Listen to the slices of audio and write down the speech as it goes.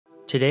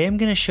Today I'm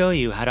going to show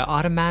you how to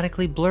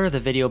automatically blur the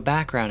video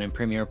background in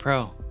Premiere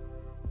Pro.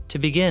 To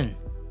begin,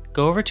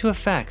 go over to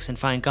Effects and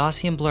find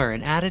Gaussian Blur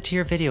and add it to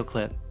your video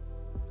clip.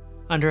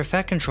 Under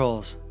Effect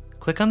Controls,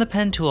 click on the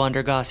pen tool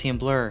under Gaussian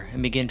Blur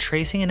and begin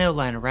tracing an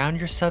outline around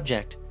your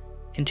subject.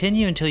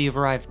 Continue until you've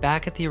arrived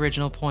back at the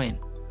original point.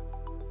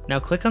 Now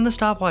click on the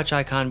stopwatch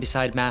icon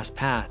beside Mask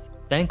Path,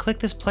 then click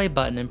this play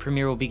button and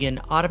Premiere will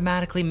begin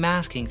automatically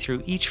masking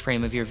through each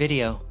frame of your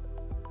video.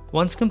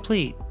 Once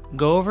complete,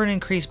 go over and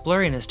increase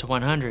blurriness to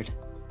 100.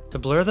 To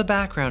blur the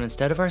background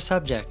instead of our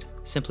subject,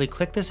 simply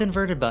click this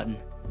inverted button,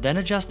 then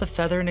adjust the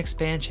feather and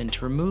expansion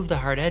to remove the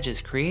hard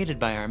edges created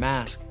by our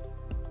mask.